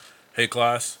Hey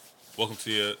class, welcome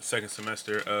to your second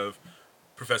semester of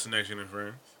Professor NXTGEN and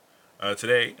Friends.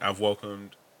 Today I've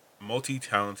welcomed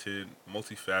multi-talented,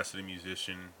 multifaceted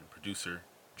musician and producer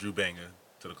Drew Banga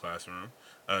to the classroom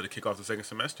to kick off the second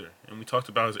semester. And we talked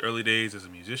about his early days as a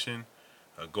musician,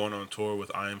 going on tour with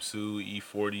I Am Sue,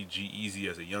 E40, G-Eazy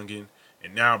as a youngin',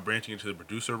 and now branching into the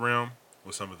producer realm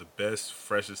with some of the best,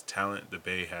 freshest talent the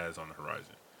Bay has on the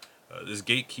horizon. This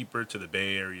gatekeeper to the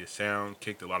Bay Area sound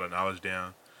kicked a lot of knowledge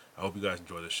down. I hope you guys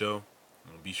enjoy the show.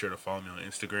 Be sure to follow me on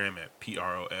Instagram at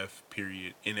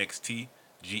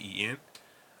PROF.NXTGEN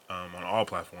on all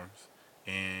platforms.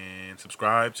 And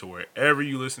subscribe to wherever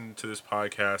you listen to this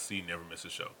podcast so you never miss a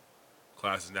show.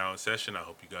 Class is now in session. I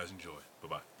hope you guys enjoy.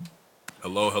 Bye-bye.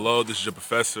 Hello. This is your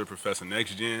professor, Professor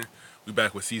NXTGEN. We're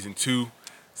back with Season 2,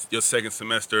 your second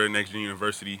semester at NXTGEN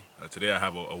University. Today I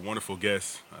have a wonderful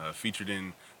guest featured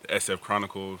in the SF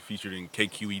Chronicle, featured in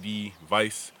KQED,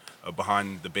 Vice,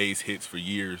 behind the Bay's hits for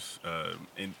years,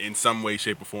 in some way,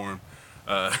 shape, or form,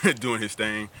 doing his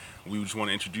thing. We just want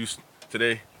to introduce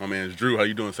today. My man is Drew. How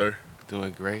you doing, sir?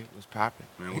 Doing great. What's popping?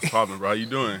 Man, what's popping, bro? How you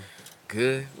doing?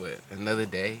 Good. What? Another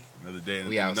day.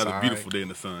 We outside. Another beautiful day in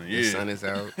the sun. Yeah. The sun is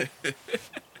out.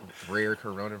 Rare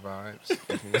Corona vibes.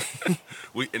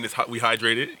 We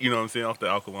hydrated. You know what I'm saying, off the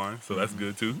alkaline, so that's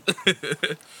good too.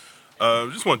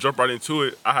 Just want to jump right into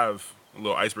it. I have a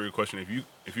little icebreaker question.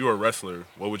 If you were a wrestler,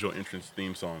 what would your entrance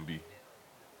theme song be?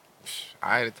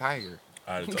 Eye of the Tiger.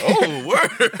 Oh,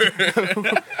 word!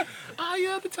 Eye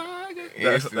of the Tiger.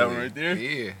 That's that one right there.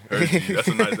 Yeah.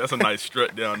 That's a nice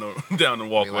strut down the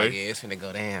walkway. Like, yeah, it's finna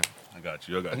go down. I got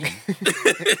you.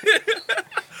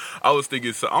 I was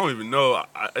thinking. I don't even know.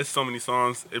 It's so many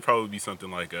songs. It'd probably be something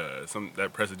like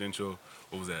that presidential.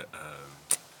 What was that?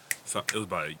 It was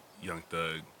by Young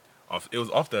Thug. It was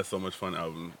off that So Much Fun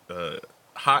album.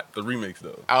 Hot, the remix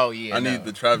though. Oh yeah. I need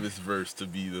the Travis verse to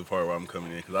be the part where I'm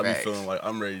coming in because I be feeling like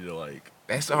I'm ready to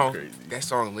that song. Crazy. That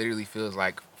song literally feels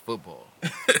like football.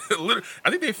 I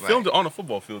think they filmed it on a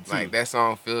football field too. Like that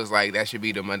song feels like that should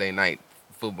be the Monday night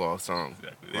football song.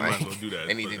 Exactly. They might as well do that.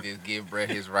 They need to just give Brett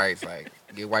his rights. Like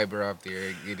get White Bear up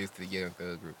there, get this to Young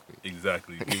Thug real quick.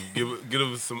 Exactly. Give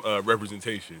us some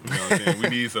representation. You know what I'm saying? We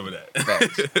need some of that.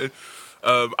 Facts.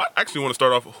 I actually want to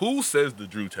start off. Who says the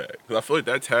Drew tag? Because I feel like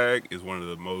that tag is one of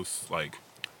the most I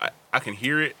can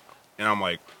hear it, and I'm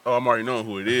like, oh, I'm already knowing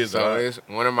who it is. So it's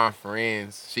one of my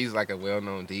friends. She's like a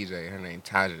well-known DJ. Her name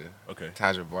Taja. Okay.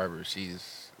 Taja Barber.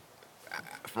 She's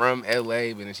from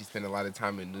LA, but then she spent a lot of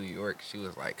time in New York. She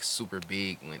was like super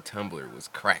big when Tumblr was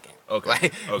cracking.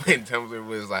 Okay. When Tumblr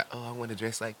was like, oh, I want to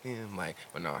dress like them.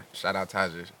 But no, shout out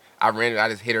Taja. I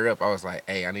just hit her up. I was like,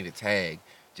 hey, I need a tag.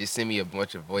 Just send me a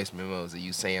bunch of voice memos of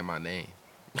you saying my name.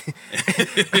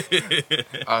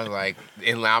 I was like,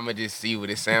 and I'm going to just see what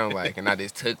it sounds like. And I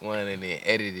just took one and then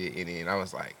edited it. And then I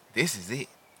was like, this is it.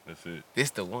 That's it.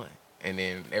 This the one. And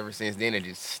then ever since then, it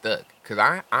just stuck. Because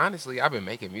I've been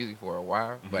making music for a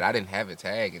while, but I didn't have a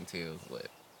tag until,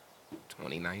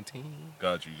 2019?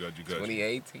 Got you.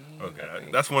 2018. Okay.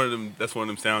 That's one of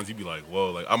them sounds you'd be like,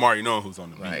 whoa, like I'm already knowing who's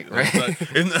on the beat. Right.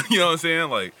 You know what I'm saying?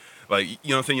 Like, you know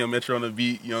what I'm saying? Your Metro on the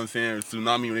beat, you know what I'm saying? Or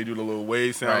Tsunami when they do the little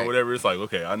wave sound or whatever. It's like,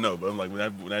 okay, I know. But I'm like,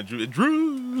 when I Drew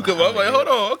come up, I'm like, hold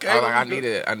on, okay. I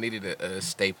needed a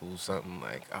staple, something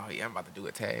like, oh yeah, I'm about to do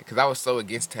a tag. Because I was so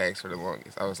against tags for the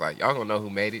longest. I was like, y'all gonna know who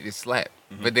made it. It's slap.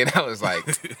 Mm-hmm. But then I was like,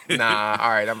 nah, all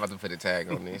right, I'm about to put a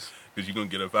tag on this. Because you're gonna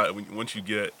get up out once you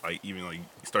get you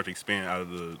start to expand out of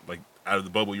the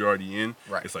bubble you're already in.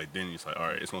 Right. It's like then it's like, all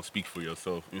right, it's gonna speak for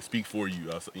yourself and speak for you. You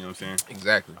know what I'm saying?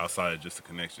 Exactly. Outside of just a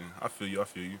connection. I feel you.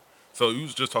 So you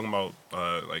was just talking about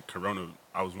Corona.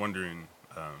 I was wondering,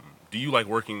 do you like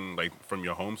working from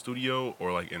your home studio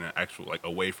or in an actual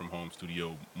away from home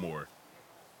studio more?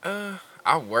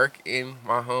 I work in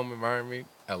my home environment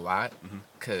a lot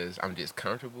because I'm just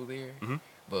comfortable there. Mm-hmm.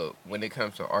 But when it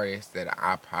comes to artists that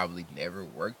I probably never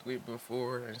worked with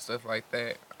before and stuff like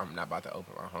that, I'm not about to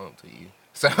open my home to you.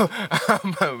 So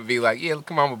I'm going to be like, yeah,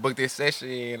 come on, we'll book this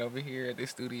session over here at this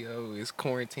studio. It's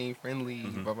quarantine friendly,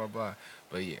 blah, blah, blah.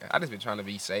 But yeah, I just been trying to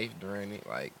be safe during it.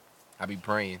 I be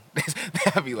praying.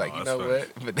 I be like, you know what?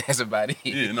 But that's about it.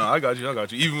 Yeah, no, I got you.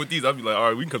 Even with these, I'll be like, all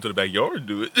right, we can come to the backyard and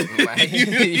do it.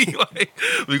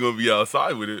 We're going to be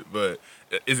outside with it. But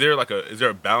is there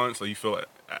a balance? You feel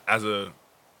as a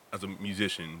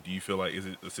musician, do you feel like is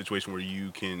it a situation where you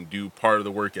can do part of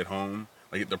the work at home?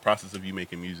 The process of you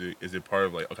making music, is it part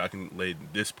of okay, I can lay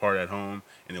this part at home,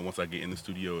 and then once I get in the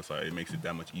studio, it's it makes it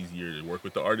that much easier to work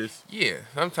with the artist? Yeah,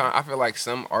 sometimes I feel like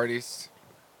some artists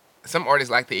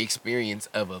like the experience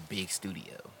of a big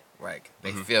studio. Like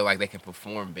they feel like they can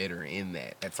perform better in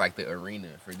that. That's like the arena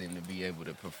for them to be able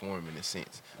to perform in a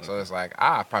sense. So it's like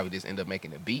I probably just end up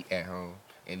making a beat at home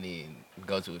and then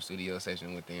go to a studio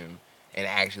session with them and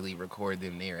actually record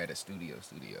them there at a studio.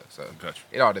 So Gotcha.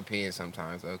 it all depends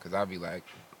sometimes though, because I'll be like,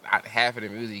 half of the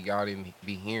music y'all didn't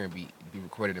be hearing be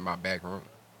recorded in my back room.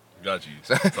 Got you.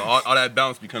 So all that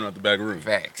bounce be coming out the back room.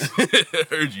 Facts.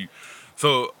 Heard you.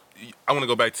 So I want to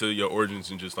go back to your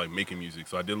origins and just like making music.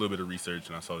 So I did a little bit of research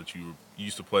and I saw that you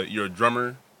used to play. You're a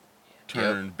drummer,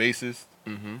 turned bassist,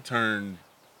 turned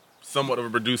somewhat of a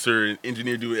producer and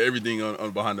engineer, do everything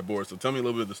on behind the board. So tell me a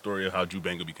little bit of the story of how Drew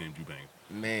Banga became Drew Banga.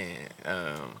 Man,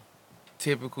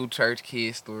 typical church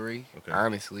kid story. Okay.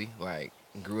 Honestly, like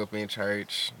grew up in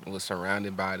church, was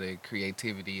surrounded by the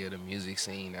creativity of the music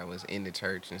scene that was in the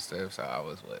church and stuff. So I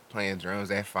was playing drums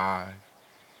at 5.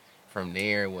 From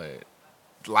there,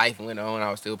 life went on.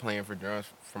 I was still playing for drums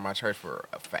for my church for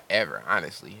forever,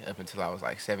 honestly, up until I was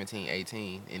like 17,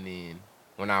 18. And then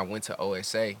when I went to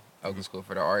OSA, Oakland School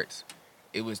for the Arts,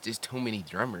 it was just too many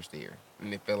drummers there.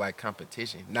 And it felt like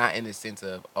competition. Not in the sense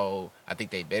of, oh, I think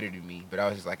they better than me, but I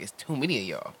was just like, it's too many of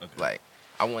y'all. Okay. Like,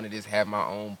 I want to just have my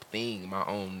own thing, my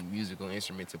own musical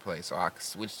instrument to play. So I could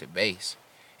switch to bass.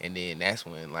 And then that's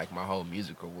when, like, my whole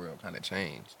musical world kind of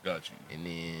changed. Got you. And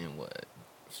then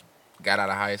got out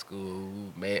of high school,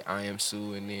 met I Am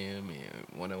Sue and them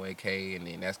and 108K, and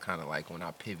then that's kind of like when I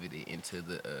pivoted into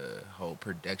the whole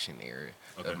production area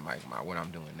of what I'm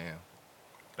doing now.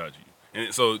 Got you.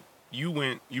 And so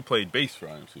you played bass for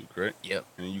I Am Sue, correct? Yep.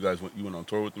 And then you went on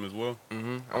tour with them as well?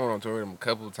 Mm-hmm. I went on tour with them a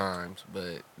couple of times,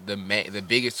 but the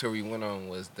biggest tour we went on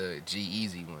was the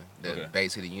G-Eazy one, the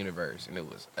Bass of the Universe, and it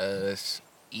was us,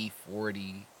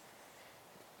 E40,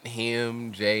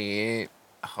 him, J.N.,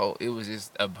 it was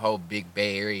just a whole big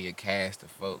Bay Area cast of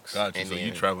folks. Gotcha. And so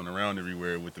you traveling around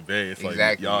everywhere with the Bay. It's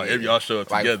exactly, like y'all show up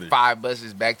like together. 5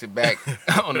 buses back to back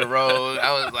on the road.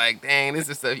 I was like, dang, this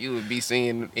is stuff you would be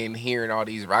seeing and hearing all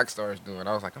these rock stars doing.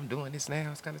 I was like, I'm doing this now.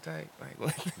 It's kind of tight. Like,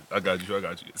 what? I got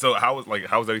you. So how was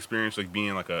that experience, like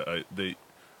being like the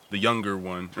younger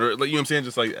one, or like, you know what I'm saying,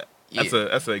 just like. Yeah.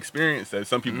 That's an experience that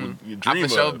some people dream of. I for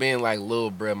sure been like Lil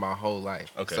Bruh my whole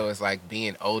life. Okay. So it's like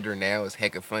being older now is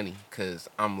hecka funny because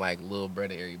I'm like Lil Bruh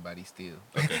to everybody still.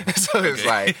 Okay. So it's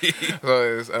like,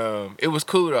 it was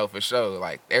cool though for sure.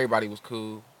 Like everybody was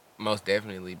cool, most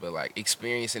definitely. But like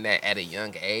experiencing that at a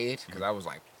young age, because I was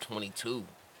like 22,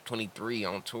 23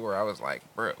 on tour. I was like,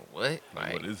 bro, what?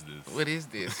 Like, what is this? What is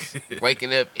this?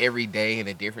 Waking up every day in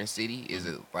a different city is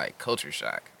a like culture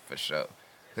shock for sure.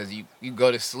 Because you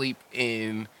go to sleep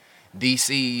in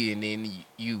D.C. and then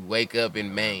you wake up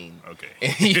in Maine. Okay.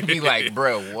 And you be like,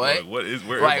 bro, what?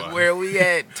 Where are we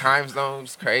at? Time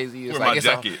zone's crazy. It's like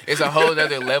it's a whole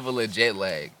other level of jet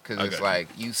lag. Because it's like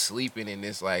you sleeping in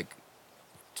this like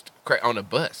on a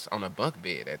bus, on a bunk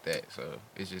bed at that. So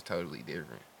it's just totally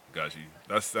different. Got you.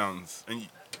 That sounds, and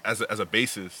as a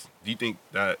bassist, do you think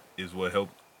that is what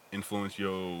helped influence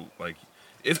your like?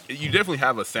 You definitely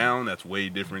have a sound that's way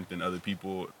different than other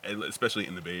people, especially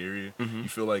in the Bay Area. Mm-hmm. You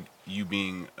feel like you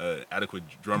being an adequate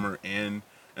drummer and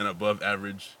an above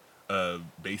average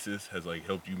bassist has like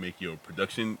helped you make your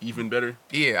production even better?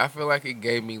 Yeah, I feel like it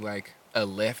gave me like a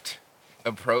left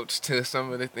approach to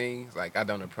some of the things. Like I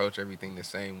don't approach everything the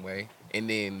same way. And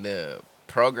then the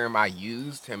program I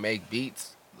use to make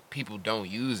beats, people don't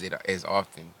use it as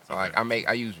often. So like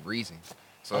I use Reason.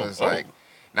 So it's like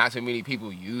not too many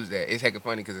people use that. It's hecka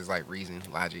funny because it's like Reason,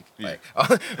 Logic. Yeah.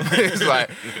 Like, it's like,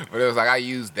 but it was like I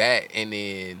used that, and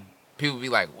then people be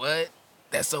like, "What?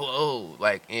 That's so old!"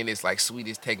 Like, and it's like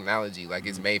sweetest technology. Like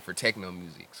it's made for techno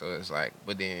music. So it's like,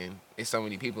 but then it's so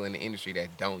many people in the industry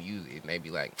that don't use it, and they be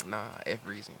like, "Nah, F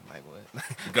Reason." Like what?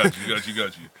 Got you.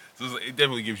 So it's like, it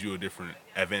definitely gives you a different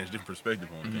advantage, different perspective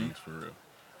on things for real.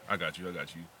 I got you.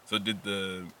 So did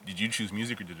you choose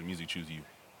music or did the music choose you?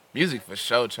 Music for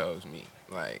sure chose me.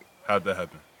 Like, how'd that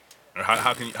happen? Or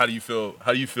how do you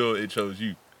feel it chose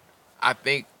you? I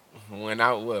think when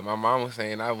my mom was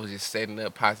saying I was just setting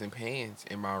up pots and pans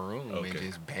in my room and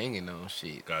just banging on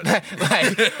shit. Gotcha.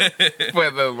 Like for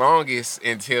the longest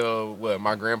until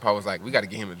my grandpa was like, we got to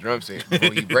get him a drum set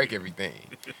before he break everything.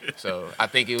 So I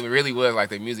think it really was like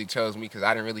the music chose me because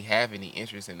I didn't really have any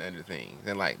interest in other things.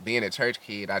 And like being a church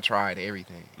kid, I tried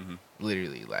everything. Mm-hmm.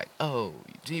 Literally, like, oh,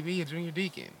 GB, a junior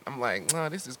deacon. I'm like, no,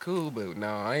 this is cool, but no,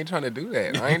 I ain't trying to do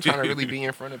that. I ain't trying to really be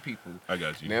in front of people. I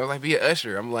got you. And they was like, be an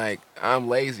usher. I'm like, I'm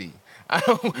lazy. I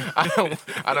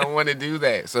don't want to do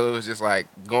that. So it was just like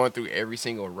going through every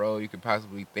single role you could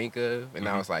possibly think of, and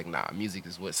I was like, nah, music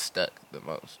is what stuck the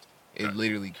most. It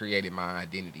literally created my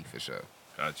identity for sure.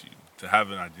 Got you. to have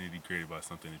an identity created by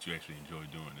something that you actually enjoy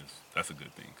doing that's a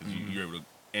good thing because you're able to,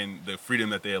 and the freedom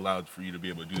that they allowed for you to be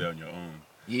able to do that on your own.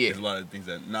 Yeah. There's a lot of things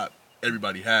that not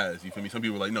everybody has. You feel me? Some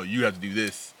people are like, no, you have to do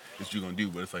this. What you're gonna do,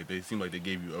 but it's like they seem like they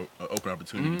gave you an open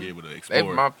opportunity to be able to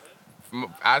explore.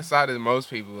 Outside of most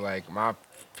people, like my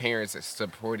parents have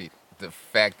supported the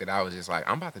fact that I was just like,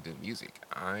 I'm about to do music.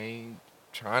 I ain't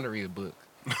trying to read a book.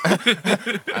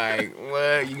 Like,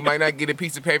 well, you might not get a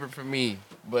piece of paper from me,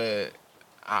 but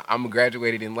I'm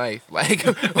graduated in life. Like,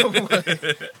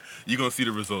 You're gonna see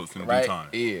the results in right? due time.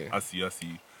 Yeah. I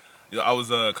see. Yeah, I was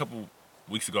a couple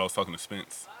weeks ago. I was talking to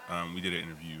Spence. We did an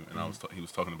interview, and he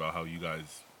was talking about how you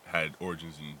guys had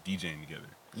origins in DJing together.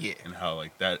 Yeah. And how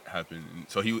like that happened. And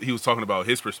so he was talking about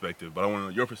his perspective, but I want to know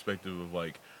your perspective of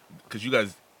like, because you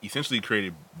guys essentially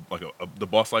created like the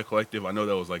Boss Life Collective. I know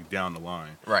that was like down the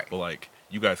line, Right? but like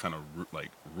you guys kind of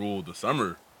like ruled the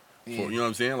summer. Yeah. For, you know what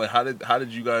I'm saying? Like how did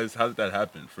that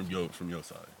happen from your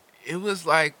side? It was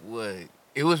like what?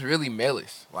 It was really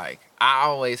Mellis. Like I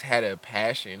always had a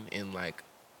passion and like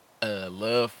a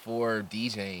love for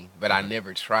DJing, but I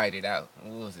never tried it out.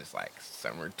 What was this, like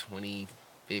summer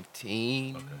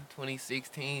 2015,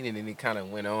 2016, and then it kind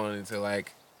of went on until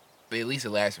like at least it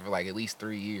lasted for like at least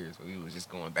 3 years where we was just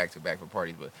going back to back for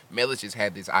parties. But Mellis just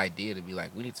had this idea to be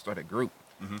like, we need to start a group.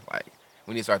 Like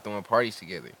we need to start throwing parties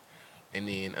together. And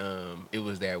then it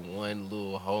was that one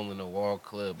little hole in the wall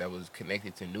club that was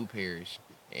connected to New Parish,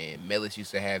 and Mellis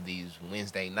used to have these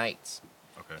Wednesday nights.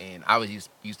 Okay. And I was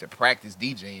used to practice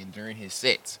DJing during his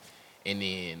sets. And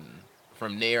then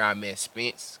from there, I met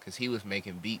Spence because he was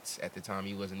making beats at the time.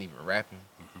 He wasn't even rapping.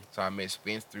 So I met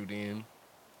Spence through them.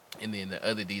 And then the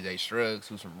other DJ, Shrugs,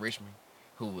 who's from Richmond,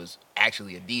 who was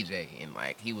actually a DJ. And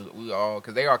like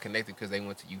because they all connected because they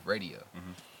went to youth radio.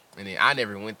 And then I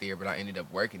never went there, but I ended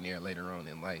up working there later on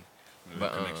in life.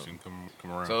 But connection come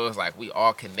around. so it was like we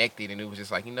all connected, and it was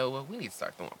just like, you know what, we need to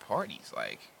start throwing parties.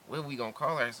 Like, what are we gonna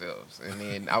call ourselves? And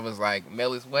then I was like,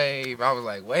 Mellis Wave. I was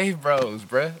like, Wave Bros,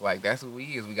 bruh. Like that's what we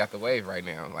is. We got the wave right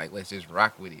now. Like let's just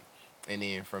rock with it. And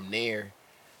then from there,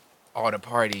 all the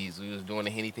parties we was doing,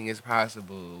 anything is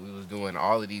possible. We was doing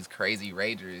all of these crazy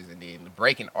ragers, and then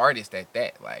breaking artists at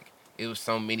that. Like it was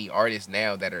so many artists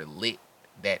now that are lit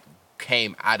that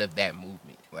came out of that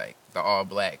movement. Like the All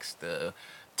Blacks, the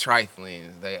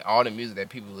Triflings, all the music that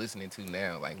people listening to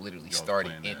now, like literally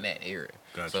started in that era.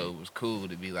 So it was cool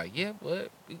to be like, yeah,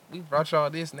 what we brought y'all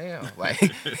this now. Like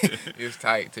it's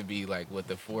tight to be like what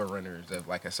the forerunners of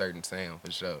like a certain sound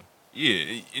for sure.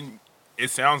 Yeah, and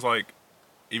it sounds like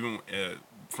even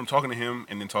from talking to him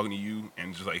and then talking to you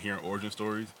and just like hearing origin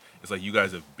stories, it's like you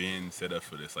guys have been set up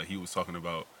for this. Like he was talking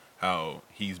about how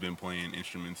he's been playing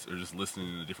instruments or just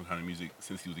listening to different kind of music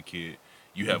since he was a kid.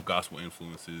 You have gospel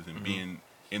influences and being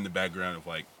in the background of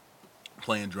like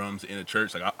playing drums in a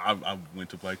church. Like I went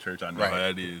to Black church. I know how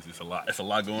that is. It's a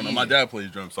lot going on. My dad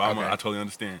plays drums, so I totally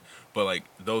understand. But like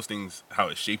those things, how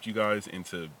it shaped you guys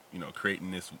into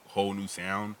creating this whole new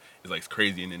sound is like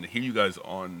crazy. And then to hear you guys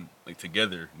on like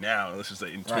together now, let's just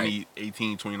say in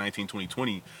 2018, 2019,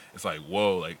 2020, it's like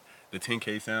whoa, like the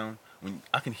 10K sound. When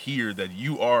I can hear that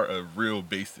you are a real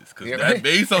bassist, because that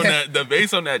bass on the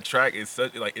bass on that track is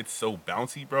such like it's so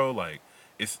bouncy, bro. Like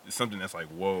it's something that's like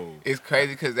whoa. It's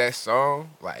crazy because that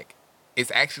song, like,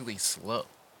 it's actually slow,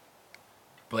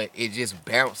 but it just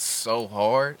bounced so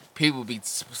hard. People be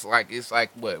like, it's like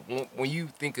what when you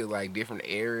think of like different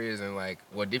areas and like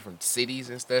different cities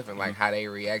and stuff and like how they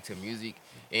react to music.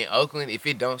 In Oakland, if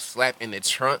it don't slap in the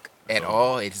trunk at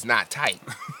all, it's not tight.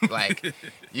 Like,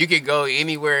 you could go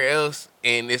anywhere else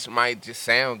and this might just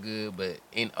sound good, but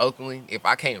in Oakland, if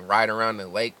I can't ride around the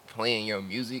lake playing your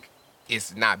music,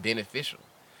 it's not beneficial.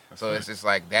 So it's just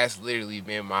like, that's literally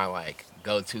been my like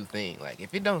go-to thing. Like,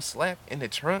 if it don't slap in the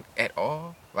trunk at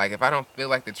all, like if I don't feel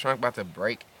like the trunk about to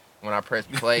break when I press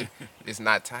play, it's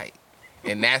not tight.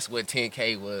 And that's what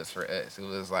 10K was for us. It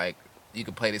was like, you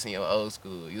could play this in your old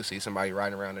school. You'll see somebody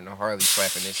riding around in a Harley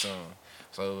slapping this song.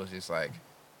 So it was just like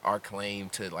our claim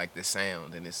to like the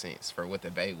sound in a sense for what the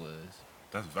Bay was.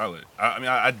 That's valid. I mean,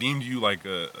 I deemed you like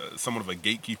somewhat of a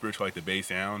gatekeeper to like the Bay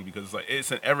sound because it's like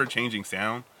it's an ever changing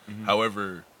sound.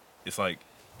 However, it's like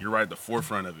you're right at the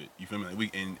forefront of it. You feel me?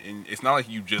 Like and it's not like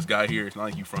you just got here. It's not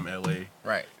like you from LA.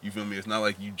 Right. You feel me? It's not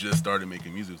like you just started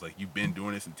making music. It's like you've been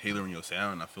doing this and tailoring your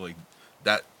sound. And I feel like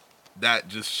that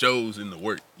just shows in the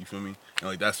work. You feel me? And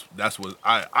like that's what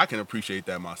I can appreciate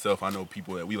that myself. I know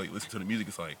people that we like listen to the music.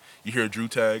 It's like you hear a Drew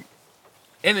tag,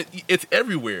 and it's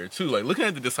everywhere too. Like looking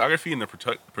at the discography and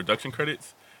the production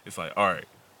credits, it's like, all right,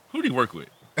 who did he work with?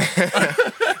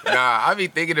 Nah, I be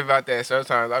thinking about that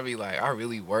sometimes. I be like, I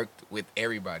really worked with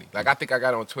everybody. Like, I think I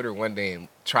got on Twitter one day and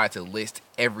tried to list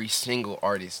every single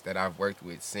artist that I've worked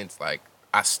with since, like,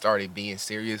 I started being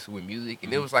serious with music,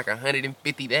 and it was like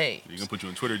 150 days. You're gonna put you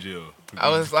in Twitter jail. I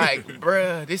was like,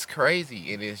 bruh, this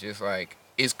crazy. And it's just like,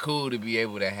 it's cool to be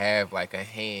able to have like a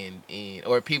hand in,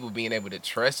 or people being able to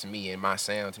trust me and my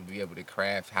sound to be able to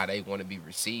craft how they want to be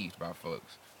received by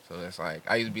folks. So it's like,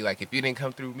 I used to be like, if you didn't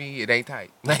come through me, it ain't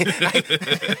tight.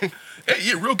 Hey,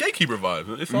 yeah, real gatekeeper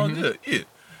vibes. It's all good. Yeah.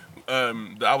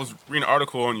 I was reading an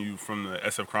article on you from the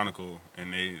SF Chronicle,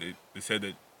 and they said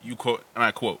that you quote, and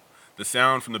I quote, "The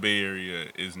sound from the Bay Area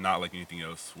is not like anything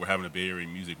else. We're having a Bay Area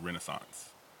music renaissance."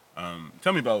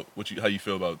 Tell me about how you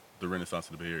feel about the renaissance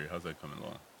of the Bay Area. How's that coming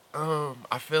along?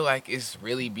 I feel like it's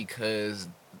really because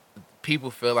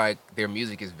people feel like their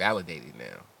music is validated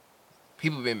now.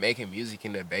 People have been making music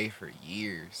in the Bay for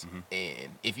years,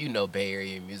 and if you know Bay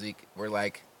Area music, we're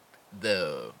like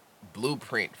the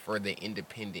blueprint for the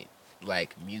independent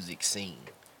like music scene.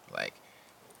 Like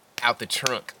out the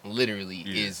trunk, literally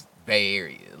is Bay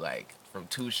Area. Like from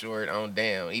Too Short on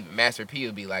down, even Master P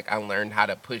will be like, I learned how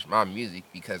to push my music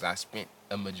because I spent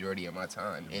a majority of my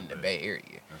time in the Bay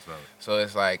Area. That's right. So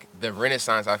it's like the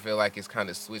renaissance, I feel like, is kind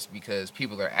of switched because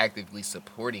people are actively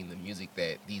supporting the music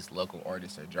that these local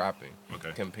artists are dropping,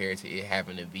 compared to it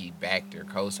having to be backed or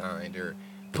co-signed or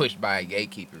pushed by a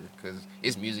gatekeeper, because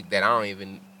it's music that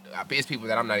it's people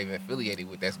that I'm not even affiliated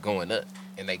with that's going up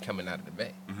and they coming out of the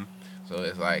Bay. So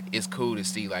it's like, it's cool to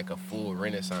see like a full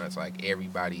renaissance, like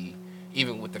everybody,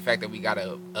 even with the fact that we got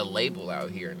a label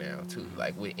out here now too,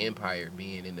 like with Empire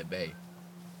being in the Bay.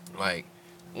 Like,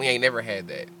 we ain't never had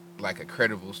that, like a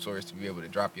credible source to be able to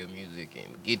drop your music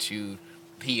and get you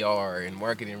PR and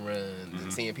marketing runs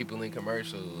and seeing people in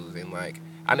commercials. And like,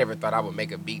 I never thought I would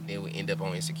make a beat that would end up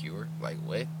on Insecure. Like,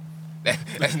 what?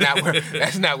 That's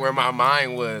not where my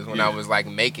mind was when I was like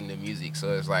making the music.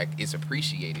 So it's like, it's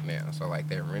appreciated now. So like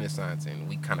that renaissance, and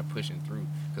we kind of pushing through.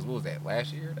 Because what was that,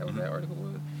 last year? That was that article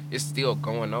was? It's still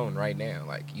going on right now.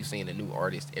 Like, you seeing a new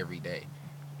artist every day.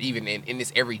 Even in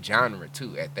this every genre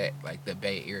too, at that. Like the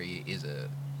Bay Area is a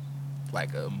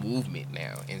movement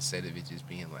now, instead of it just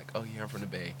being like, oh yeah, I'm from the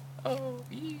Bay. Oh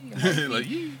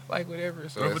yeah, like whatever.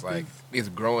 So it's like it's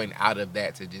growing out of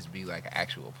that to just be like an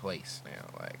actual place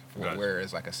now, like where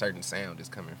it's like a certain sound is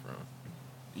coming from.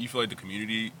 You feel like the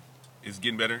community is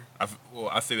getting better?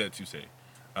 I say that to say,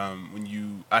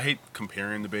 I hate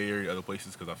comparing the Bay Area to other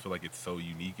places because I feel like it's so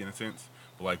unique in a sense.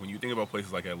 But like when you think about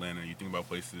places like Atlanta, you think about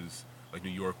places like New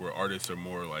York, where artists are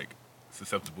more like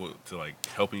susceptible to like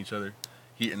helping each other.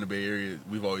 Here in the Bay Area,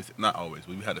 we've always, not always,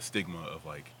 but we've had a stigma of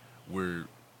like, I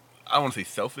don't want to say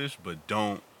selfish, but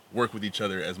don't work with each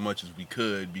other as much as we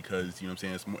could, because, you know what I'm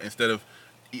saying, it's more, instead of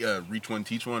reach one,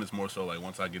 teach one, it's more so like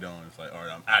once I get on, it's like, all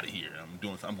right, I'm out of here,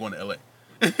 I'm going to LA.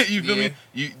 You feel me?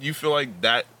 You feel like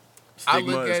that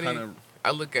stigma is kind of...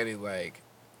 I look at it like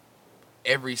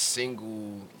every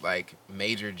single like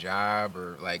major job,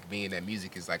 or like being that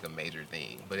music is like a major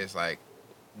thing, but it's like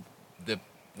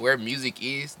where music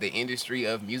is, the industry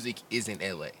of music is in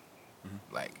LA.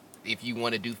 Like, if you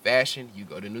want to do fashion, you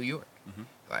go to New York.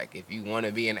 Like, if you want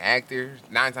to be an actor,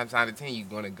 9 times out of 10, you're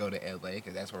going to go to LA,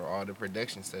 because that's where all the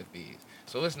production stuff is.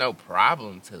 So it's no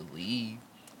problem to leave,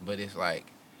 but it's like,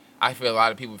 I feel a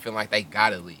lot of people feel like they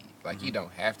gotta leave. Like, you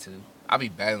don't have to. I be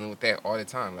battling with that all the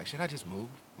time. Like, should I just move?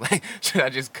 Like, should I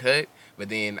just cut? But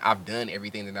then I've done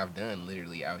everything that I've done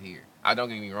literally out here. I don't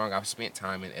get me wrong, I've spent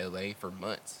time in LA for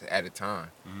months at a time.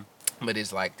 But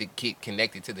it's like to get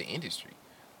connected to the industry.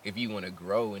 If you want to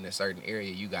grow in a certain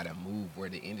area, you got to move where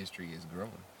the industry is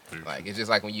growing. Like, it's just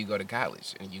like when you go to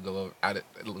college and you go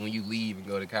when you leave and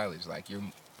go to college, like, you're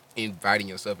inviting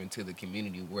yourself into the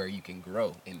community where you can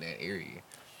grow in that area.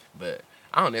 But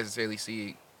I don't necessarily see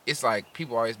it. It's like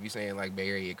people always be saying like Bay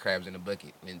Area crabs in a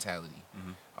bucket mentality,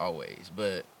 always.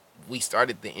 But we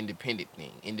started the independent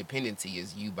thing. Independency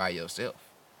is you by yourself.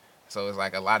 So it's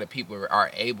like a lot of people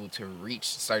are able to reach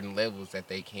certain levels that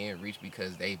they can reach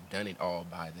because they've done it all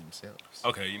by themselves.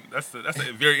 Okay, that's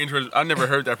a very interesting. I never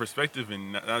heard that perspective,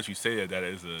 and now that you say that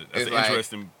is an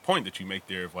interesting point that you make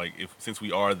there. Of like, since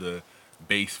we are the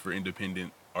base for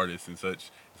independent artists and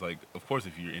such, it's like, of course,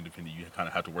 if you're independent, you kind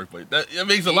of have to work. But that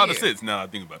makes a lot of sense now I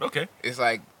think about it. Okay, it's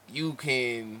like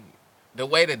the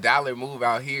way the dollar move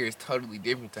out here is totally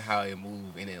different to how it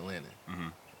move in Atlanta.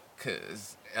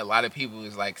 Because a lot of people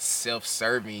is like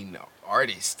self-serving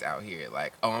artists out here.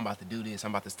 Like, oh, I'm about to do this.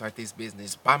 I'm about to start this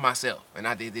business by myself. And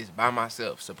I did this by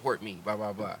myself. Support me, blah,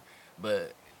 blah, blah.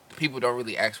 But people don't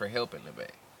really ask for help in the Bay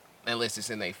unless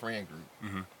it's in their friend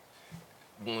group.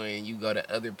 when you go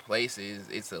to other places,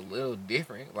 it's a little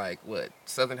different. Like what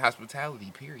Southern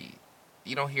hospitality, period.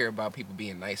 You don't hear about people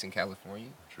being nice in California.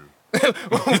 True.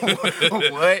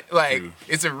 What? Like True.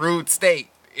 it's a rude state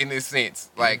in this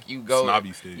sense. Like you go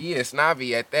snobby state. Yeah,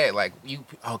 snobby at that. Like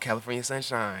California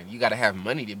sunshine. You got to have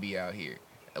money to be out here.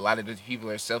 A lot of those people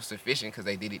are self-sufficient because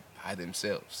they did it by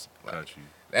themselves. Like, Got you.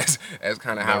 That's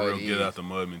kind of how real it is. Get out the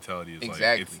mud mentality is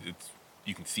exactly. Like it's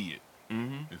you can see it.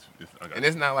 Mm-hmm. And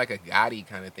it's not like a Gotti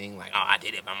kind of thing. Like I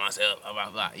did it by myself. Blah blah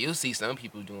blah. You'll see some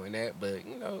people doing that, but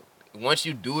once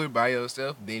you do it by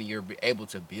yourself, then you're able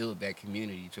to build that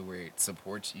community to where it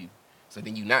supports you. So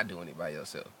then you're not doing it by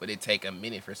yourself. But it take a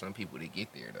minute for some people to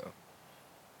get there, though.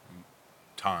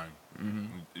 Time,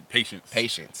 patience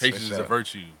is sure. a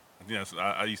virtue.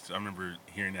 I remember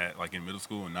hearing that like in middle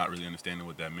school and not really understanding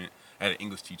what that meant. I had an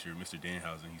English teacher, Mr.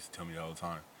 Danhausen. He used to tell me that all the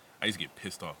time. I used to get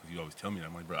pissed off because he always tell me that.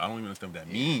 I'm like, bro, I don't even understand what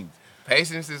that means.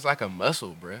 Patience is like a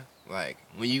muscle, bro. Like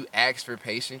when you ask for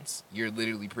patience, you're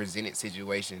literally presented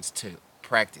situations to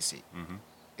practice it. Mm-hmm.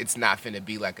 It's not finna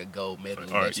be like a gold medal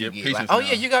that you get. Like,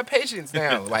 yeah, you got patience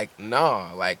now. Like,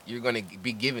 no, like you're gonna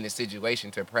be given a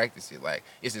situation to practice it. Like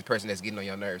it's this person that's getting on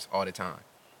your nerves all the time,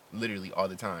 literally all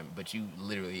the time. But you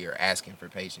literally are asking for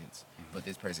patience. Mm-hmm. But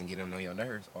this person getting on your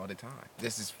nerves all the time.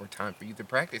 This is for time for you to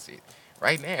practice it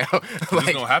right now. Like,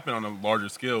 it's gonna happen on a larger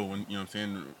scale when what I'm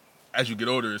saying. As you get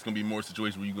older, it's gonna be more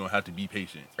situations where you're gonna have to be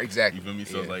patient. Exactly. You feel me?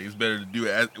 So like, it's better to do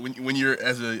it when you're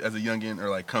as a youngin or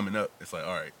like coming up. It's like,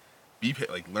 all right,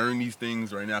 learn these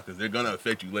things right now because they're gonna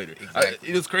affect you later. Exactly.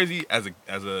 It was crazy as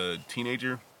a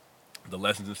teenager, the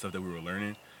lessons and stuff that we were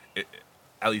learning,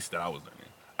 at least that I was learning.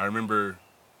 I remember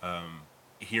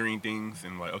hearing things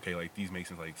and like, okay, like these make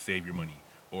sense, like save your money,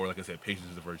 or like I said, patience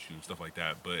is a virtue and stuff like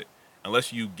that. But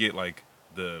unless you get like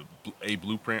a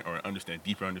blueprint or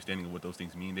deeper understanding of what those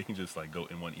things mean, they can just like go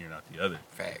in one ear and out the other.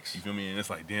 Facts. You feel me? And it's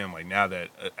like, damn, like now that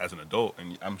as an adult,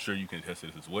 and I'm sure you can attest to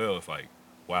this as well, it's like,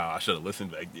 wow, I should have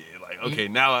listened back then. Like, okay,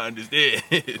 now I understand.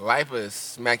 Life will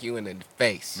smack you in the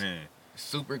face. Man.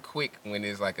 Super quick when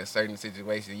it's like a certain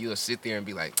situation. You'll sit there and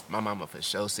be like, my mama for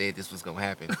sure said this was going to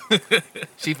happen.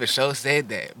 She for sure said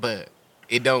that. But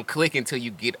it don't click until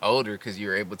you get older because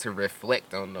you're able to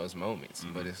reflect on those moments.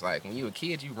 Mm-hmm. But it's like when you a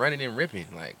kid, you running and ripping.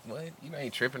 Like, what? You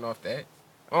ain't tripping off that.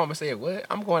 Oh, I'm going to say, what?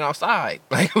 I'm going outside.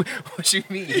 Like, what you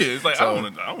mean? Yeah, it's like, I don't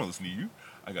want to listen to you.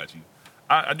 I got you.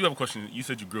 I do have a question. You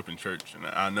said you grew up in church, and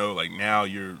I know like now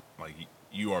you're like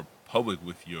you are public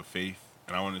with your faith,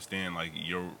 and I understand like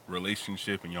your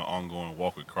relationship and your ongoing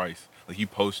walk with Christ. Like you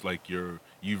post like the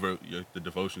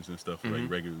devotions and stuff like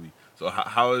regularly. So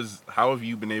how have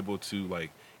you been able to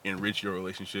like enrich your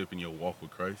relationship and your walk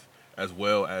with Christ, as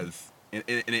well as in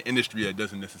an industry that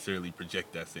doesn't necessarily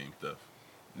project that same stuff?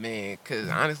 Man, because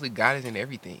honestly, God is in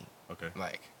everything. Okay.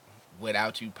 Like,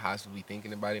 without you possibly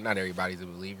thinking about it, not everybody's a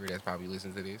believer that's probably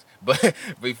listening to this, but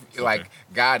like,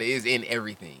 God is in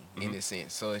everything in a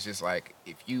sense. So it's just like,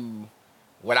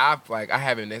 I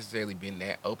haven't necessarily been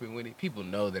that open with it. People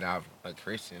know that I'm a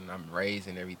Christian, I'm raised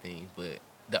and everything, but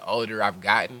the older I've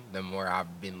gotten, the more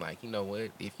I've been like, you know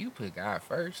what, if you put God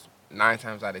first, 9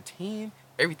 times out of 10,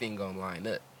 everything gonna line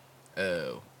up.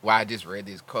 I just read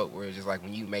this quote where it's just like,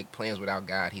 when you make plans without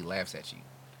God, he laughs at you.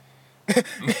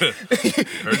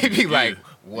 He'd be like,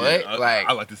 what? Yeah, like,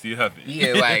 I like to see it happen.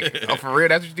 Yeah, like, oh, for real,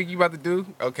 that's what you think you about to do?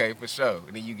 Okay, for sure.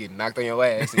 And then you get knocked on your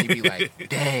ass and you be like,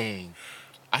 dang,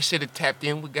 I should have tapped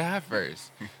in with God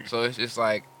first. So it's just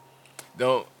like,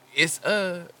 it's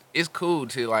cool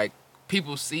to like,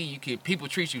 people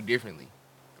treat you differently.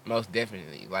 Most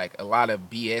definitely. Like, a lot of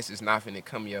BS is not finna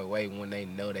come your way when they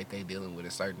know that they dealing with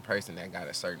a certain person that got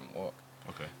a certain walk.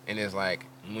 Okay. And it's like,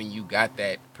 when you got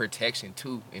that protection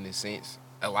too, in a sense,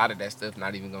 a lot of that stuff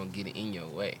not even gonna get in your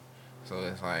way. So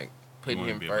it's like putting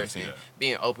him first and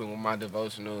being open with my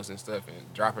devotionals and stuff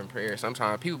and dropping prayers.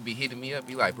 Sometimes people be hitting me up,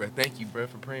 be like, bro, thank you, bro,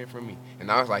 for praying for me.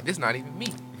 And I was like, this not even me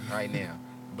right now.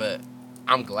 But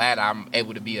I'm glad I'm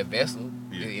able to be a vessel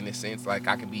in a sense, like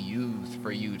I can be used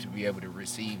for you to be able to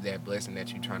receive that blessing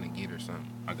that you're trying to get or something.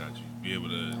 I got you. Be able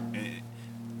to,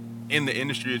 in the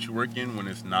industry that you work in, when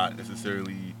it's not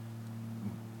necessarily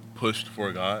pushed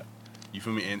for God, you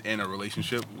feel me, and a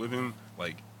relationship with him,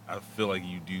 like I feel like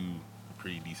you do a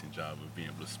pretty decent job of being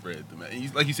able to spread the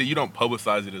message. Like you said, you don't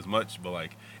publicize it as much, but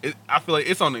like I feel like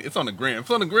it's on the gram. It's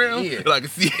on the gram. Yeah, like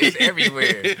see it's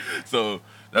everywhere. So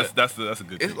that's a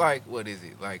good thing. It's like, what is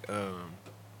it? Like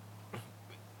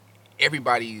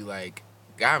everybody, like,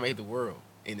 God made the world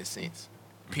in a sense.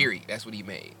 Period. That's what he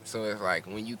made. So it's like,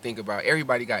 when you think about,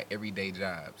 everybody got everyday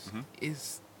jobs.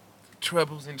 It's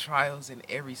troubles and trials in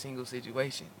every single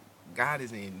situation. God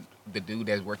is in the dude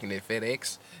that's working at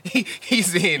FedEx.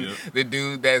 He's in the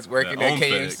dude that's working That at own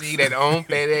KFC, FedEx. that own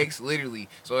FedEx, literally.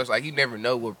 So it's like you never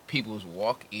know what people's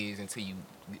walk is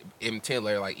until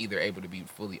they're like either able to be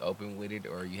fully open with it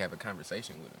or you have a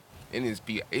conversation with them. And it'd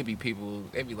be people,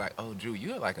 they'd be like, "Oh, Drew,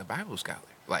 you're like a Bible scholar."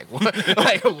 Like what?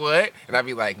 Like what? And I'd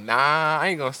be like, "Nah, I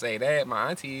ain't gonna say that.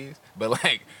 My auntie is." But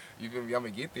like, you feel me? I'm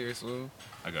gonna get there soon.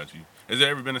 I got you. Has there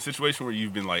ever been a situation where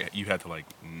you've been like you had to like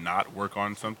not work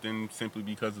on something simply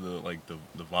because of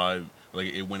the vibe, like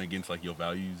it went against like your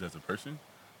values as a person?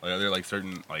 Like are there like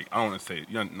certain like I don't want to say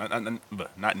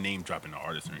not name dropping the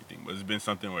artist or anything, but it's been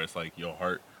something where it's like your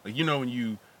heart, like when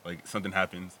you like something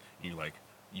happens and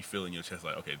you feel in your chest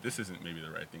like, okay, this isn't maybe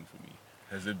the right thing for me.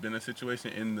 Has there been a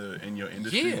situation in your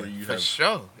industry where you for have?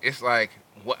 sure. It's like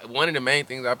one of the main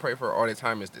things I pray for all the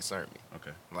time is discernment.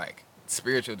 Okay. Like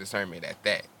spiritual discernment at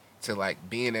that. To like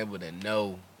being able to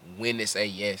know when to say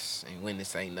yes and when to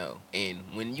say no. And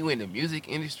when you in the music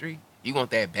industry, you want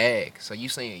that bag. So you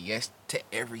saying yes to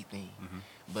everything. Mm-hmm.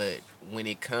 But when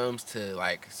it comes to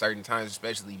like certain times,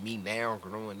 especially me now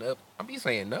growing up, I'll be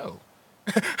saying no.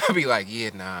 I'll be like, yeah,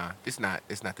 nah, it's not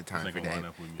the time for that.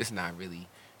 It's not really,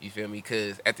 you feel me?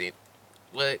 Because at the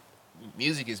what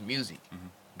music is music. Mm-hmm.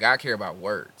 God care about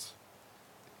words.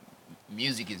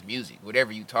 Music is music.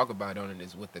 Whatever you talk about on it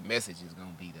is what the message is gonna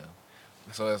be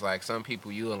though. So it's like some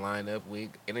people you will line up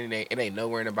with, and it ain't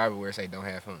nowhere in the Bible where it say don't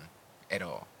have fun at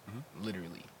all. Mm-hmm.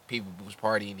 Literally, people was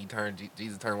partying.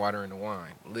 Jesus turned water into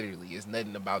wine. Literally, it's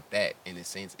nothing about that in a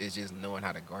sense. It's just knowing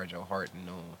how to guard your heart and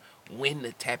knowing when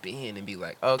to tap in and be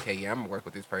like, okay, yeah, I'm gonna work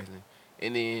with this person,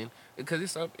 and then because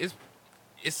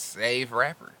it's saved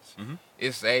rappers. Mm-hmm.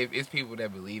 It's people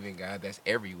that believe in God that's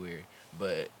everywhere,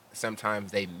 but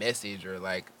sometimes they message or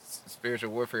like spiritual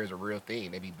warfare is a real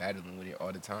thing. They be battling with it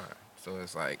all the time. So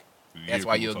it's like that's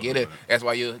why you'll get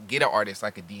an artist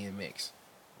like a DMX.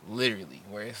 Literally,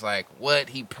 where it's like what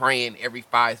he praying every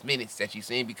 5 minutes that you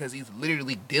sing because he's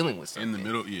literally dealing with something. In the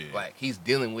middle, yeah. Like he's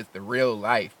dealing with the real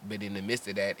life, but in the midst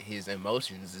of that, his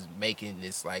emotions is making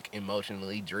this like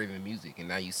emotionally driven music. And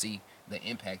now you see the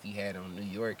impact he had on New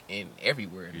York and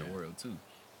everywhere in the world too.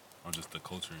 On just the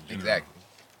culture in general. Exactly.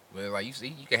 But like you see,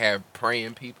 you can have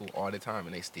praying people all the time,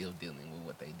 and they still dealing with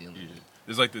what they dealing with.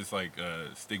 There's like this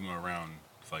stigma around.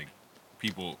 It's like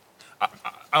people.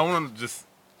 I want to just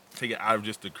take it out of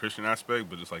just the Christian aspect,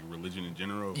 but just like religion in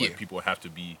general. Like people have to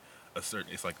be a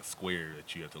certain. It's like a square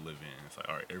that you have to live in. It's like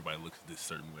all right, everybody looks this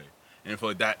certain way, and I feel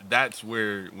like that's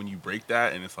where when you break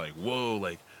that, and it's like whoa,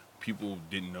 like. People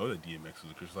didn't know that DMX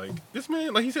was a Christian. Like this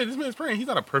man, like he said, this man's praying. He's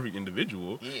not a perfect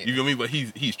individual. Yeah. You feel me? But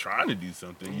he's trying to do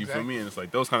something. Exactly. You feel me? And it's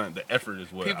like those kind of the effort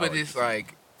is what people just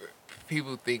like.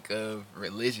 People think of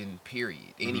religion.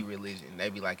 Period. Any religion, they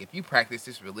be like, if you practice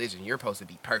this religion, you're supposed to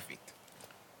be perfect.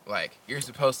 Like you're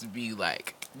supposed to be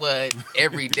like what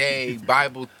everyday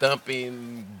Bible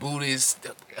thumping, Buddhist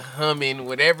humming,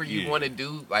 whatever you want to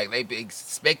do. Like they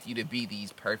expect you to be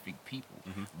these perfect people,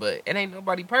 but it ain't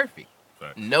nobody perfect.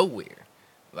 Nowhere.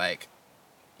 Like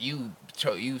you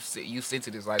sit to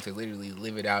this life to literally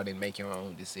live it out and make your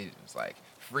own decisions. Like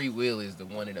free will is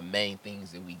one of the main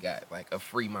things that we got. Like a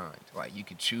free mind. Like you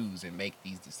could choose and make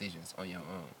these decisions on your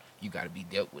own. You got to be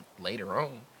dealt with later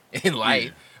on in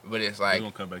life, but it's like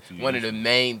one of the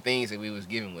main things that we was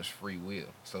given was free will.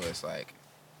 So it's like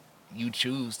you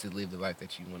choose to live the life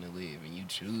that you want to live, and you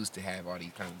choose to have all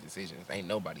these kind of decisions. Ain't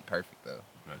nobody perfect though.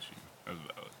 Got you. That's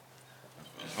valid.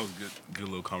 That was a good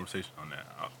little conversation on that.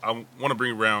 I want to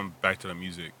bring around back to the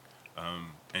music,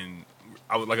 and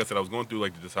like I said, I was going through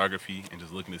like the discography and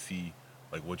just looking to see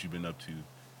like what you've been up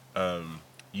to.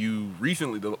 You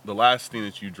recently the last thing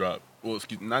that you dropped, well,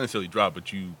 not necessarily dropped,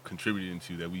 but you contributed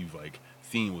into that we've like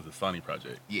seen was the Sonny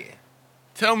project. Yeah.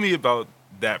 Tell me about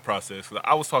that process. 'Cause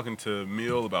I was talking to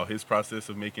Mill about his process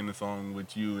of making the song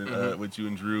with you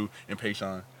and Drew and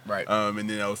Payshawn. Right. And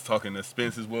then I was talking to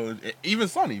Spence as well, even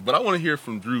Sonny. But I want to hear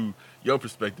from Drew your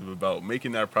perspective about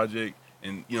making that project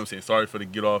and you know what I'm saying. Sorry for the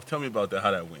get off. Tell me about that.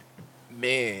 How that went.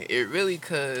 Man, it really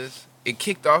it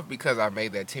kicked off because I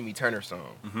made that Timmy Turner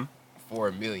song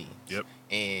for Millions. Yep.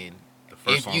 And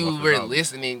if you were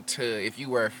listening to, if you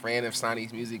were a fan of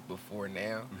Sonny's music before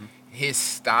now, his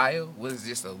style was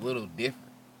just a little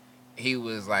different. He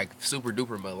was like super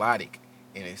duper melodic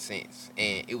in a sense,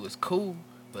 and it was cool,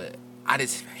 but I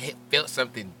just felt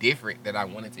something different that I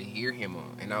wanted to hear him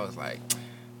on, and I was like,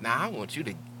 nah, I want you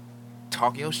to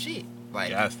talk your shit.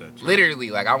 Like,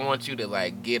 literally, like, I want you to,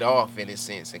 like, get off in a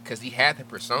sense, because he had the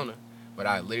persona, but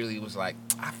I literally was like,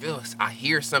 I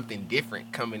hear something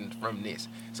different coming from this.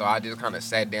 So I just kind of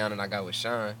sat down and I got with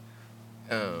Sean,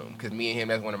 Cause me and him,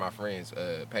 that's one of my friends,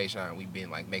 Payshawn. We've been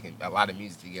like making a lot of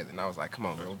music together, and I was like, "Come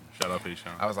on, bro." Shout out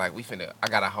Payshawn. I was like, I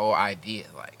got a whole idea,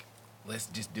 like, let's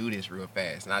just do this real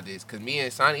fast. And I just, cause me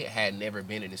and Sonny had never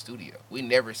been in the studio. We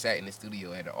never sat in the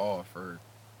studio at all for.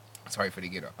 Sorry for the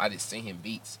get off. I just sent him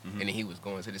beats, and then he was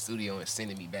going to the studio and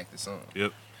sending me back the song.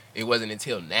 Yep. It wasn't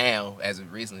until now, as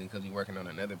of recently, because we working on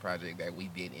another project that we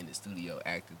did in the studio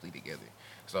actively together.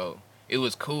 So it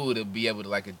was cool to be able to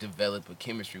like develop a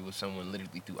chemistry with someone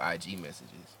literally through IG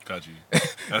messages. Got you.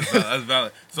 That's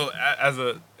valid. So as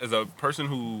a person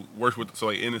who works with, so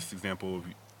like in this example of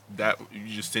that, you're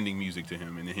just sending music to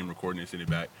him and then him recording it and sending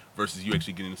it back versus you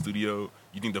actually getting in the studio.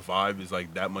 You think the vibe is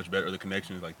like that much better, or the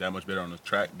connection is like that much better on the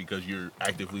track because you're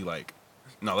actively like,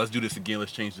 no, let's do this again.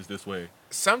 Let's change this way.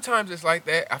 Sometimes it's like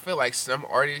that. I feel like some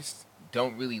artists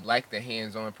don't really like the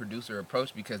hands-on producer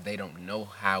approach because they don't know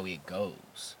how it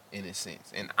goes in a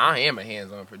sense. And I am a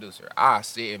hands-on producer. I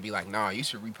sit and be like, nah, you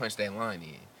should repunch that line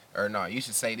in. Or no, you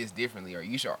should say this differently. Or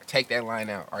you should take that line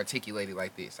out, articulate it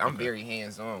like this. I'm very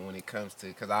hands-on when it comes to,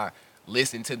 because I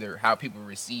listen to how people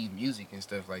receive music and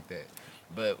stuff like that.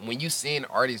 But when you send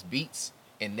artists beats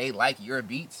and they like your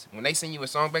beats, when they send you a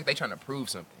song back, they trying to prove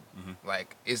something.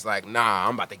 Like, it's like, nah,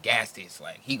 I'm about to gas this.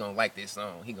 Like, he gonna like this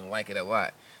song. He gonna like it a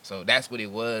lot. So that's what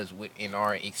it was in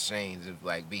our exchange of,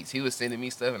 like, beats. He was sending me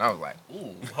stuff, and I was like,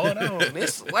 ooh, hold on.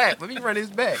 This slap. Let me run this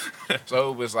back.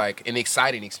 So it was, like, an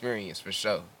exciting experience for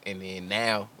sure. And then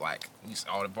now, like,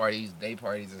 all the parties, day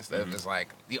parties and stuff, it's like,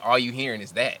 all you hearing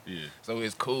is that. Yeah. So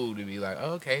it's cool to be like,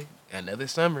 oh, okay, another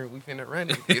summer, we finna run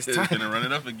it. It's time. Finna run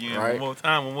it up again. Right. One more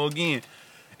time, one more again.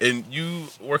 And you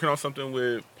working on something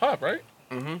with Pop, right?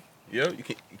 Mm-hmm. Yeah.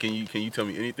 Can you tell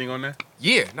me anything on that?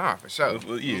 Yeah, nah, for sure.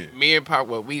 Well, yeah. Me and Pop,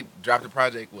 we dropped the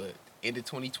project, end of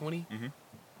 2020?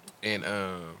 And,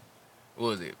 what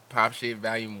was it? Pop Shit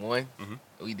Volume 1?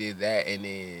 We did that, and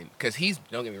then, because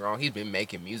don't get me wrong, he's been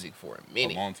making music for a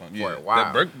minute. A long time, For a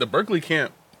while. The Berkeley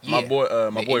camp, my boy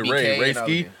Ray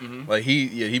Ski, like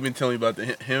he been telling me about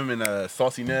him and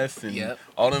Saucy Ness and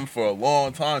all them for a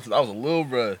long time since I was a little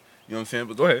bruh. You know what I'm saying?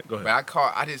 But go ahead. But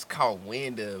I just caught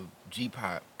wind of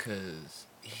G-Pop because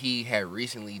he had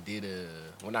recently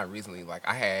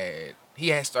he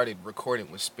had started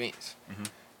recording with Spence.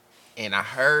 And I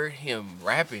heard him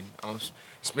rapping on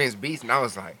Spence beats, and I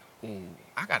was like, ooh,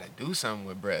 I gotta do something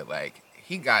with Brett. Like,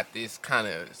 he got this kind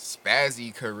of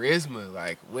spazzy charisma.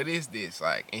 Like, what is this?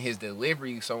 Like, and his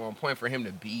delivery so on point for him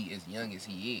to be as young as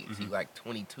he is. He's like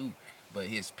 22, but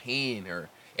his pen or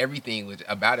everything was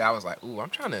about it. I was like, ooh,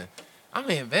 I'm gonna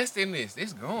invest in this.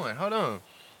 This going. Hold on.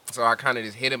 So I kind of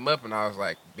just hit him up, and I was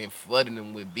like, been flooding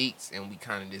him with beats, and we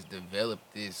kind of just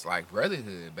developed this like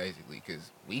brotherhood basically,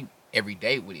 because we every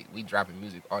day with it, we dropping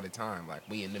music all the time. Like,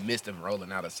 we in the midst of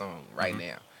rolling out a song right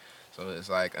now. So it's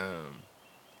like,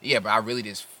 but I really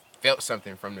just felt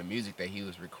something from the music that he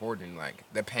was recording, like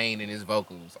the pain in his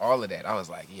vocals, all of that. I was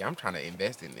like, yeah, I'm trying to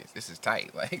invest in this. This is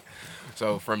tight. Like,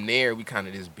 so from there, we kind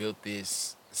of just built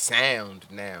this sound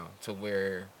now to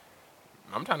where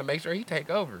I'm trying to make sure he take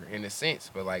over in a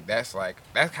sense. But like, that's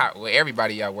how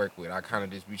everybody y'all work with, I kind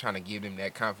of just be trying to give them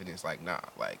that confidence. Like, nah,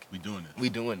 like, we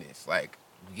doing this. Like,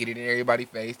 get it in everybody's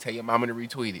face. Tell your mama to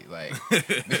retweet it. Like,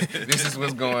 this is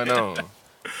what's going on.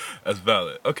 That's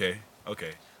valid. Okay.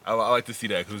 I like to see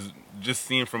that because just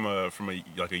seeing from a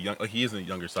young, like, he is on the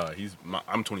younger side.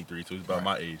 I'm 23, so he's about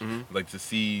my age. Like, to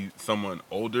see someone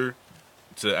older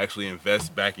to actually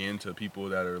invest back into people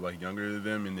that are like younger than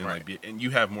them, and then and you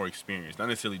have more experience, not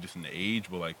necessarily just in the age,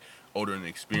 but like older in the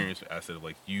experience aspect of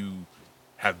like you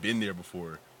have been there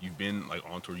before. You've been like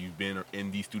on tour. You've been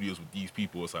in these studios with these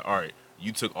people. It's like, all right,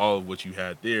 you took all of what you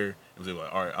had there and was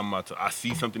like, all right, I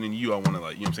see something in you. I want to,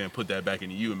 like, you know what I'm saying, put that back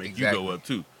into you and make you go up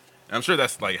too. And I'm sure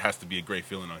that's like has to be a great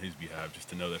feeling on his behalf, just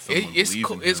to know that someone believes in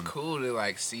him. It's cool to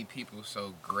like see people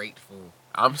so grateful.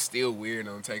 I'm still weird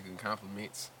on taking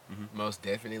compliments. Most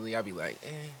definitely, I'll be like,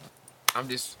 I'm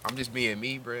just being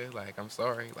me, bro. Like, I'm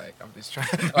sorry. Like, I'm just trying.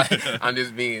 Like, I'm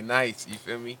just being nice. You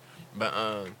feel me? But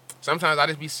sometimes I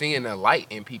just be seeing a light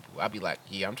in people. I'll be like,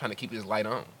 yeah, I'm trying to keep this light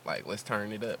on. Like, let's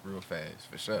turn it up real fast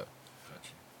for sure.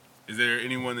 Gotcha. Is there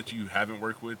anyone that you haven't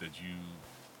worked with that you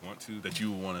want to, that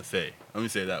you want to say? Let me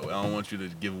say it that way. I don't want you to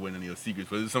give away any of your secrets,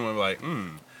 but it's someone like,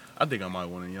 I think I might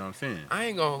want to, you know what I'm saying? I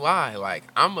ain't gonna lie. Like,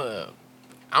 I'm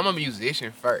a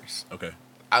musician first. Okay.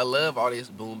 I love all this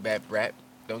boom bap rap.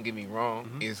 Don't get me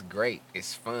wrong. It's great.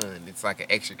 It's fun. It's like an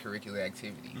extracurricular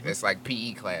activity. That's like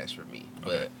PE class for me.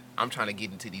 But I'm trying to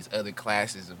get into these other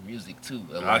classes of music too.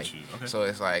 Got you. Okay. So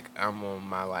it's like I'm on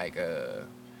my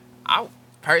I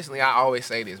always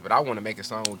say this, but I want to make a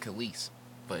song with Khalees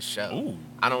For sure. Ooh.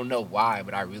 I don't know why,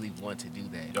 but I really want to do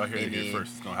that. Y'all hear it here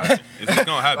first. It's gonna happen. It's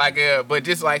gonna happen. Like, but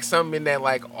just like something in that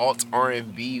like alt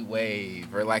R&B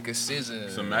wave or like a SZA.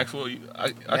 Some Maxwell.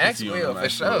 I can see you on Maxwell, the for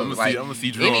sure. I'm gonna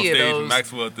see Drew on any of stage with those-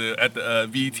 Maxwell at the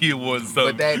BET Awards.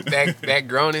 Or something. But that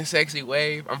grown and sexy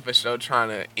wave, I'm for sure trying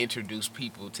to introduce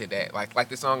people to that. Like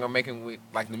the song I'm making with,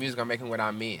 like the music I'm making with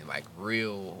I'm in, like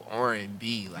real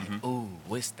R&B. Like, ooh,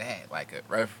 what's that? Like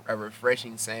a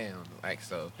refreshing sound. Like,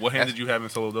 so. What hand did you have in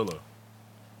Solo Dolo?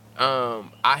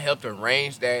 I helped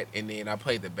arrange that, and then I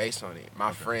played the bass on it.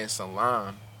 My friend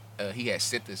Salam, he had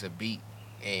sent us a beat,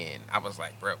 and I was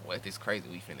like, bro, what? This crazy.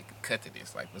 We finna cut to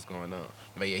this. Like, what's going on?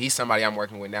 But yeah, he's somebody I'm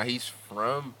working with now. He's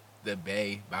from the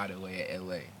Bay, by the way, at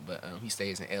LA. But he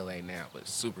stays in LA now, but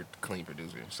super clean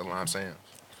producer. Salam Sounds.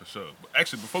 For sure. But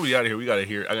actually, before we get out of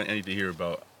here, I need to hear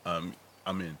about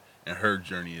Amin and her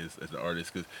journey as an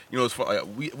artist, because it's fun.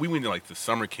 Like, we went to like the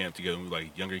summer camp together when we were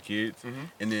like younger kids,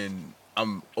 and then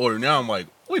I'm older now. I'm like,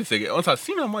 wait a second. Once I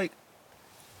seen her, I'm like,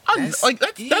 that's who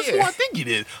I think it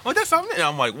is. Like, that's something. And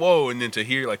I'm like, whoa. And then to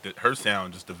hear like her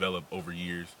sound just develop over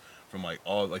years from like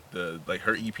all like the like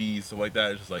her EPs, stuff like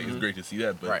that. It's just like it's great to see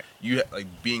that. But you like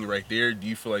being right there. Do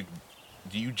you feel like,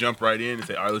 do you jump right in and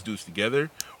say, all right, let's do this together,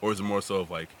 or is it more so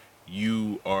of like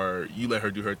you let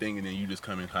her do her thing and then you just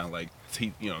come in kind of like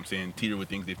teeter with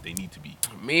things if they need to be?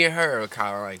 Me and her are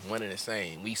kind of like one and the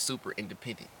same. We super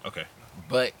independent. Okay.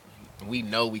 But we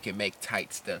know we can make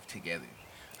tight stuff together.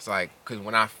 It's like, because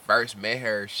when I first met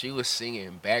her, she was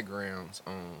singing backgrounds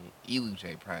on Elu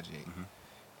J project.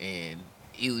 And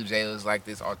Elu J was like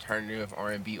this alternative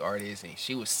R&B artist, and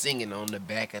she was singing on the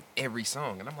back of every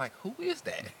song. And I'm like, who is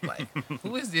that? Like,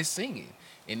 who is this singing?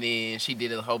 And then she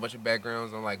did a whole bunch of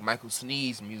backgrounds on like Michael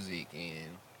Sneed's music,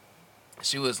 and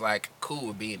she was like cool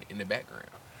with being in the background.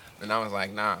 And I was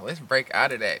like, nah, let's break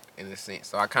out of that in a sense.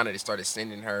 So I kind of just started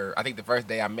sending her, I think the first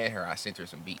day I met her, I sent her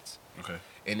some beats. Okay.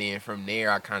 And then from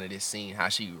there, I kind of just seen how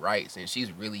she writes. And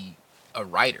she's really a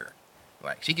writer.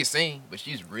 Like, she can sing, but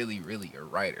she's really, really a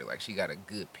writer. Like, she got a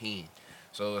good pen.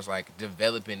 So it's like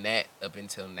developing that up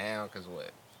until now. Because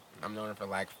I'm known her for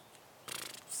like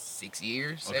 6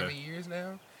 years, 7 years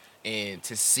now. And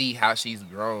to see how she's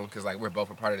grown, because like we're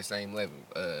both a part of the same level,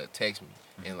 text me.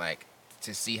 And like,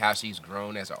 to see how she's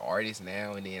grown as an artist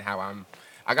now, and then how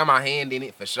I got my hand in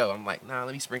it for sure. I'm like, nah,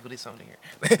 let me sprinkle this on here.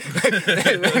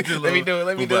 let me do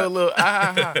a little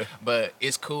But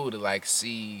it's cool to like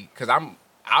see, cause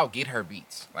I'll get her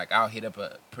beats. Like, I'll hit up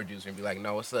a producer and be like,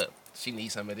 no, what's up? She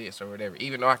needs some of this or whatever.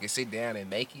 Even though I can sit down and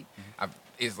make it,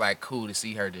 it's like cool to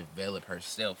see her develop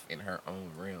herself in her own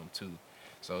realm too.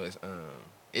 So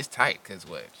it's tight, cause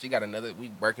she got we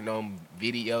working on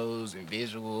videos and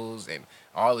visuals and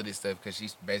all of this stuff, cause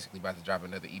she's basically about to drop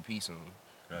another EP soon.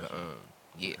 Gotcha. But,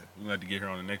 yeah. Okay. We're gonna have to get her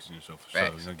on the NXTGEN show for Facts.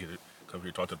 sure. We're gonna get it, come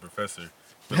here, talk to the professor.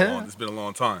 It's been a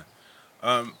long time.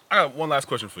 I got one last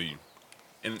question for you.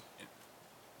 And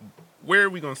where are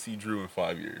we gonna see Drew in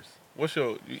 5 years? What's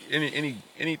your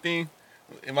anything?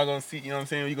 Am I gonna see? You know what I'm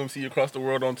saying? Are you gonna see you across the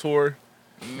world on tour?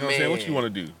 You know what I'm saying? What you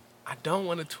want to do? I don't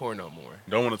want to tour no more.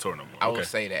 Don't want to tour no more. I will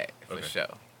say that for sure.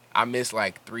 I missed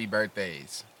like 3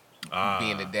 birthdays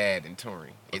being a dad and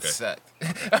touring. It sucked.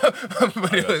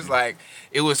 But it was like,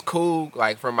 it was cool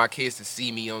like for my kids to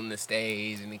see me on the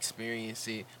stage and experience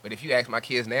it. But if you ask my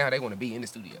kids now, they want to be in the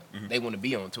studio. They want to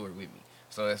be on tour with me.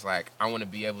 So it's like, I want to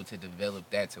be able to develop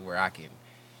that to where I can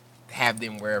have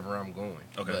them wherever I'm going.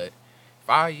 Okay. But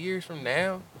 5 years from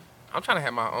now, I'm trying to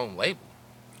have my own label.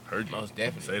 Heard you. Most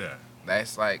definitely. Say that.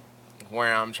 That's like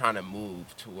where I'm trying to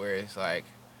move to, where it's like,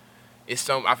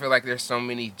 I feel like there's so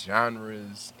many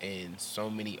genres and so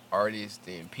many artists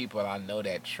and people I know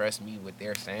that trust me with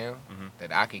their sound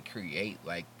that I could create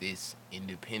like this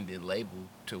independent label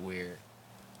to where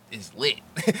it's lit.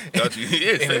 Got you.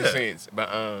 Yeah, in a sense.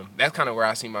 But that's kind of where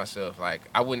I see myself. Like,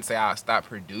 I wouldn't say I'll stop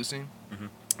producing,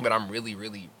 but I'm really,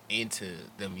 really into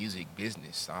the music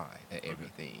business side of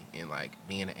everything, and like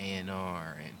being an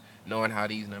A&R and knowing how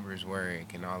these numbers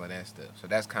work and all of that stuff. So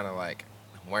that's kind of like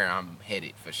where I'm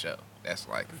headed for sure. That's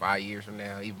like 5 years from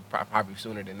now, even probably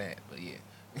sooner than that. But yeah.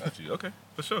 Got you. Okay,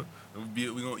 for sure.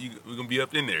 We're gonna be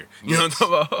up in there. You know what I'm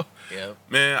talking about? Yeah.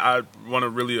 Man, I want to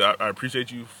really I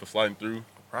appreciate you for sliding through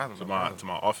to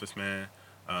my office, man.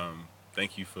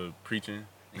 Thank you for preaching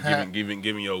and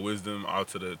giving your wisdom out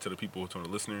to the people, to the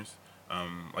listeners.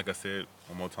 Like I said,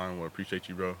 one more time, I want to appreciate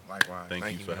you, bro. Likewise.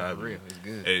 Thank you for having me. It's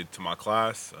good. Hey, to my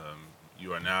class,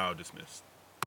 you are now dismissed.